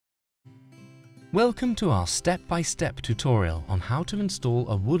Welcome to our step-by-step tutorial on how to install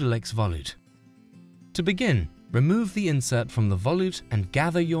a Woodolex volute. To begin, remove the insert from the volute and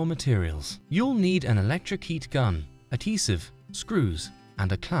gather your materials. You'll need an electric heat gun, adhesive, screws,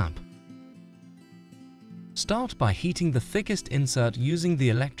 and a clamp. Start by heating the thickest insert using the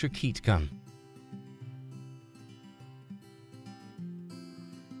electric heat gun.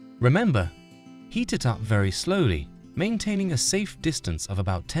 Remember, heat it up very slowly, maintaining a safe distance of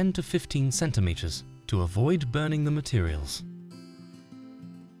about 10 to 15 centimeters to avoid burning the materials.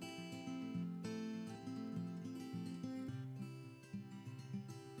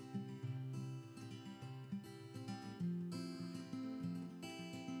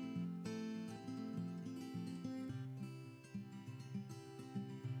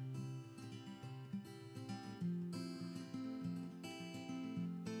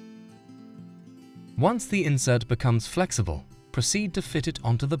 Once the insert becomes flexible, proceed to fit it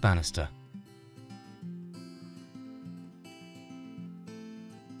onto the banister.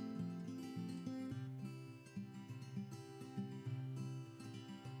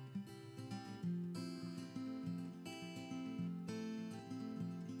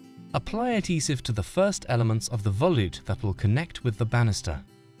 Apply adhesive to the first elements of the volute that will connect with the banister.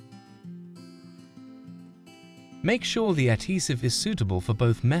 Make sure the adhesive is suitable for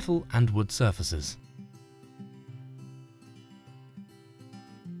both metal and wood surfaces.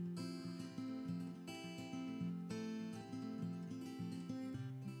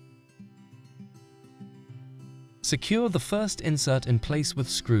 Secure the first insert in place with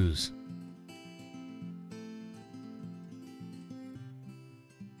screws.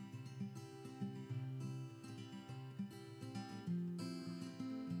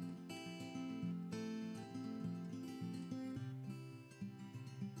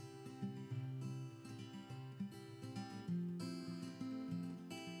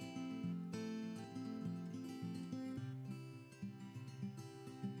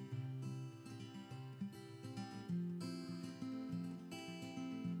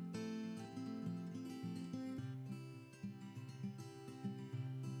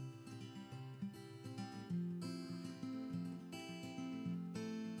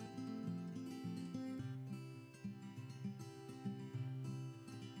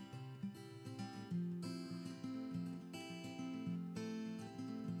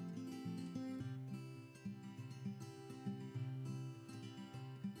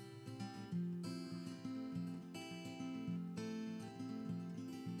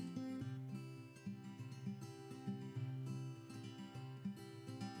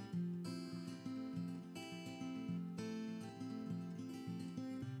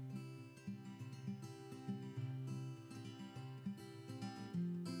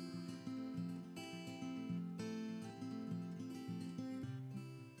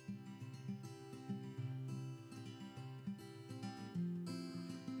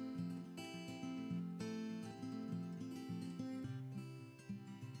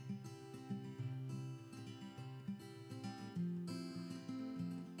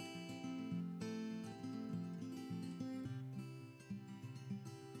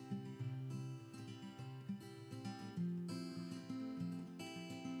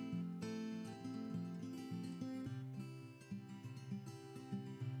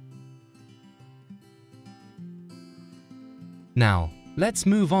 Now, let's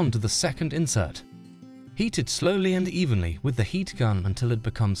move on to the second insert. Heat it slowly and evenly with the heat gun until it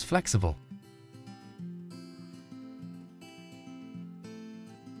becomes flexible.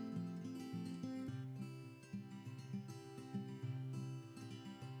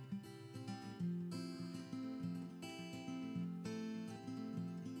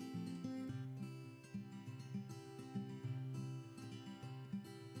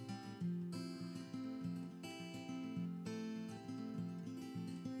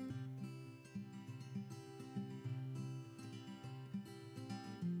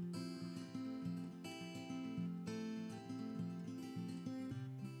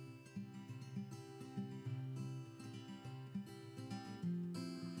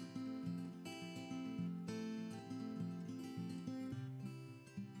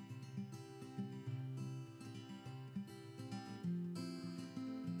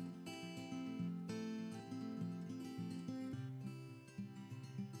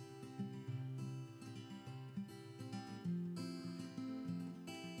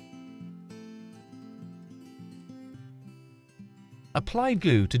 Apply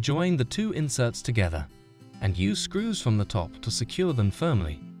glue to join the two inserts together, and use screws from the top to secure them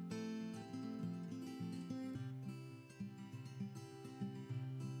firmly.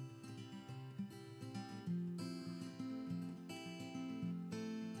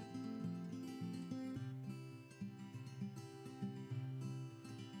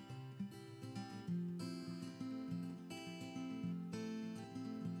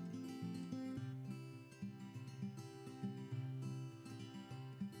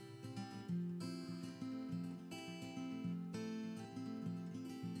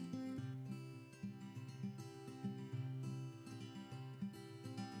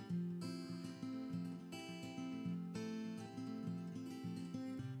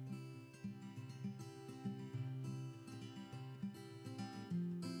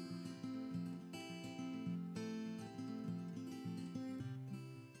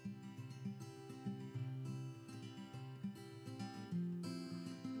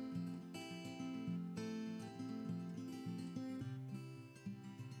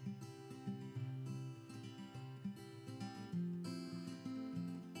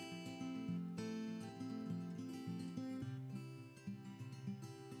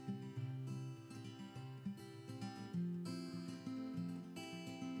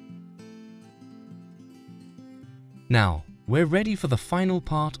 Now, we're ready for the final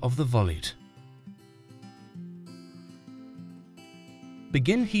part of the volute.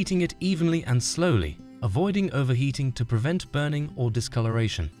 Begin heating it evenly and slowly, avoiding overheating to prevent burning or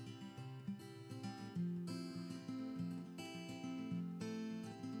discoloration.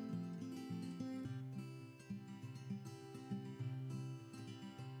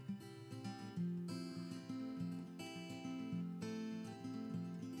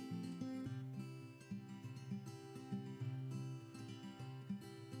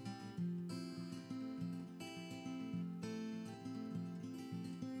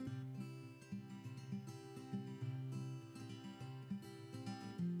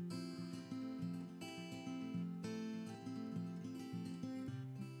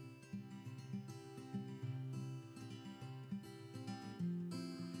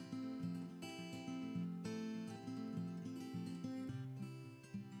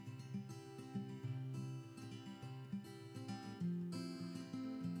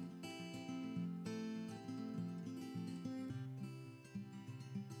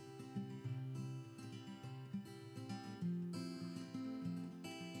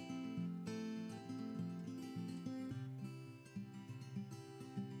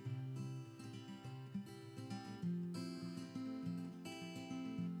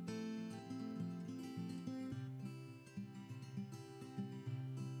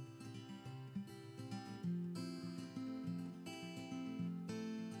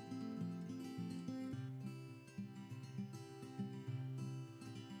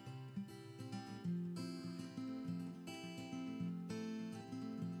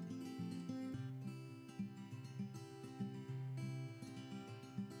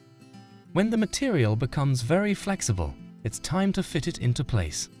 When the material becomes very flexible, it's time to fit it into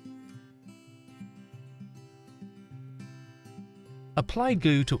place. Apply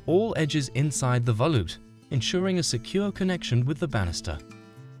glue to all edges inside the volute, ensuring a secure connection with the banister.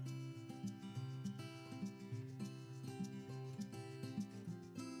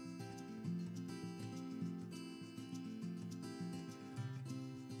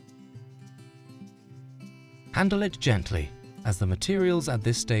 Handle it gently, as the materials at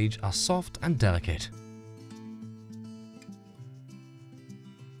this stage are soft and delicate.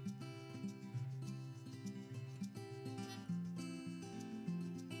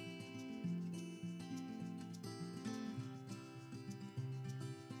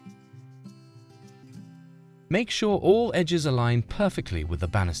 Make sure all edges align perfectly with the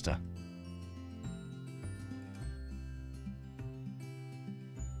banister.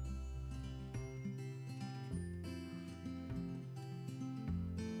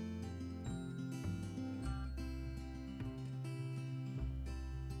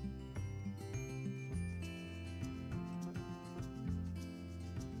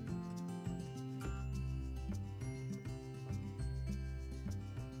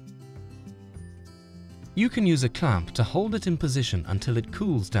 You can use a clamp to hold it in position until it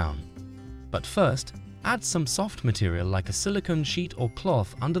cools down. But first, add some soft material like a silicone sheet or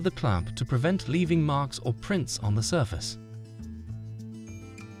cloth under the clamp to prevent leaving marks or prints on the surface.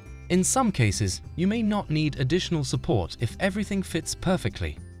 In some cases, you may not need additional support if everything fits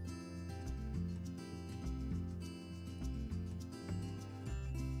perfectly.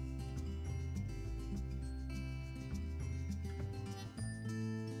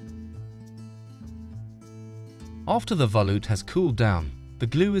 After the volute has cooled down, the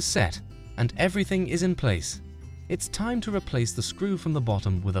glue is set, and everything is in place. It's time to replace the screw from the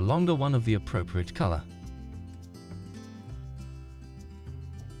bottom with a longer one of the appropriate color.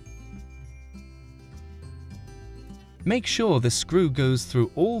 Make sure the screw goes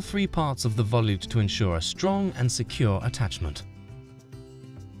through all three parts of the volute to ensure a strong and secure attachment.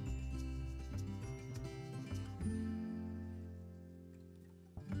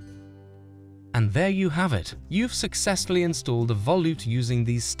 And there you have it. You've successfully installed a volute using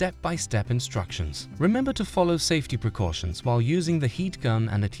these step-by-step instructions. Remember to follow safety precautions while using the heat gun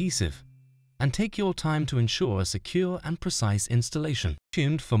and adhesive, and take your time to ensure a secure and precise installation. Stay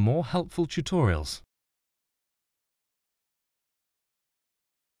tuned for more helpful tutorials.